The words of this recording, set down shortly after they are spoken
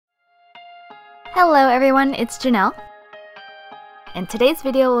Hello everyone, it's Janelle, and today's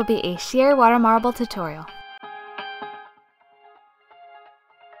video will be a sheer water marble tutorial.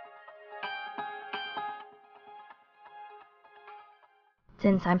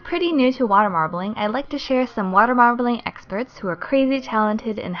 Since I'm pretty new to water marbling, I'd like to share some water marbling experts who are crazy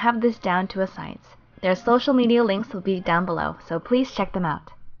talented and have this down to a science. Their social media links will be down below, so please check them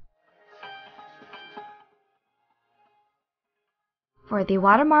out. For the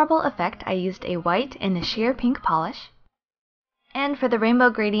water marble effect, I used a white and a sheer pink polish. And for the rainbow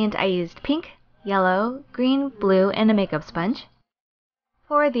gradient, I used pink, yellow, green, blue, and a makeup sponge.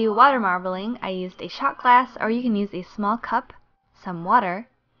 For the water marbling, I used a shot glass, or you can use a small cup, some water,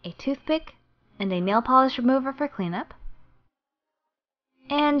 a toothpick, and a nail polish remover for cleanup,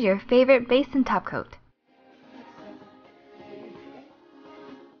 and your favorite base and top coat.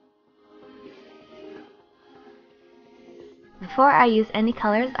 Before I use any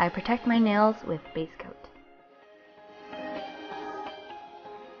colors, I protect my nails with base coat.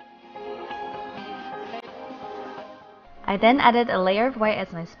 I then added a layer of white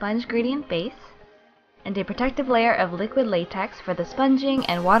as my sponge gradient base, and a protective layer of liquid latex for the sponging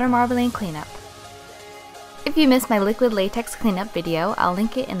and water marbling cleanup. If you missed my liquid latex cleanup video, I'll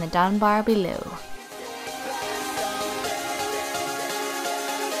link it in the down bar below.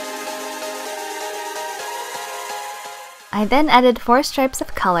 I then added 4 stripes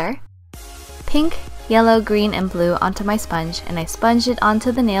of color, pink, yellow, green, and blue onto my sponge, and I sponged it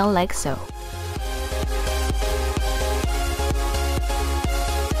onto the nail like so.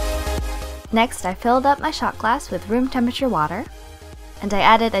 Next, I filled up my shot glass with room temperature water, and I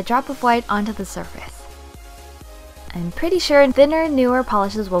added a drop of white onto the surface. I'm pretty sure thinner, newer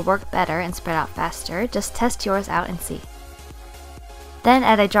polishes will work better and spread out faster. Just test yours out and see. Then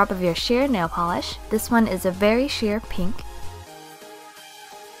add a drop of your sheer nail polish. This one is a very sheer pink.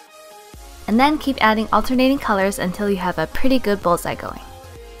 And then keep adding alternating colors until you have a pretty good bullseye going.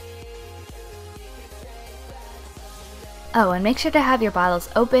 Oh, and make sure to have your bottles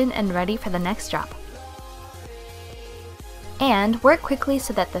open and ready for the next drop. And work quickly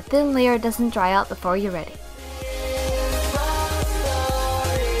so that the thin layer doesn't dry out before you're ready.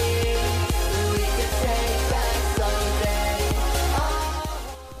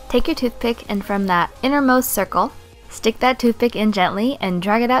 Take your toothpick and from that innermost circle, stick that toothpick in gently and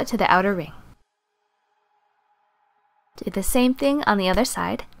drag it out to the outer ring. Do the same thing on the other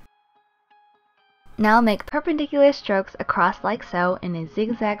side. Now make perpendicular strokes across like so in a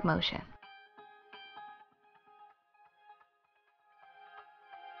zigzag motion.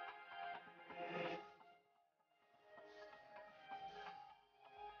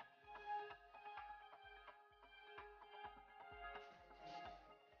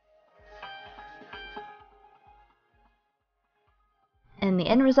 And the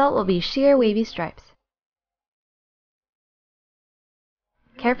end result will be sheer wavy stripes.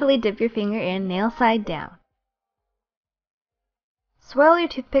 Carefully dip your finger in, nail side down. Swirl your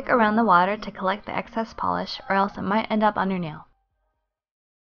toothpick around the water to collect the excess polish, or else it might end up on your nail.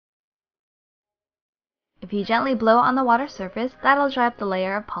 If you gently blow on the water surface, that'll dry up the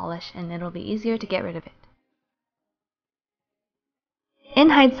layer of polish and it'll be easier to get rid of it. In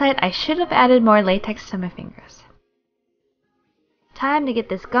hindsight, I should have added more latex to my fingers. Time to get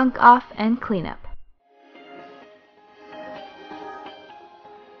this gunk off and clean up.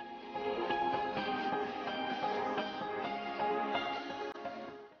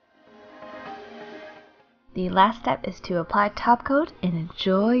 The last step is to apply top coat and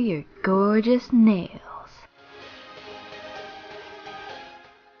enjoy your gorgeous nails.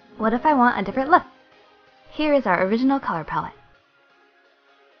 What if I want a different look? Here is our original color palette.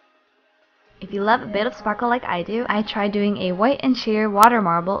 If you love a bit of sparkle like I do, I tried doing a white and sheer water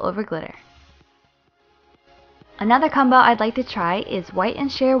marble over glitter. Another combo I'd like to try is white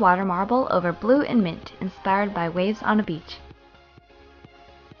and sheer water marble over blue and mint, inspired by waves on a beach.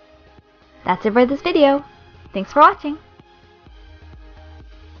 That's it for this video. Thanks for watching.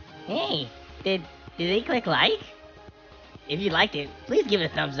 Hey, did they click like? If you liked it, please give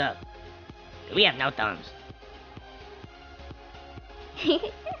it a thumbs up. We have no thumbs.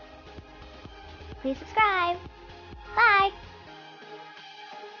 Please subscribe. Bye.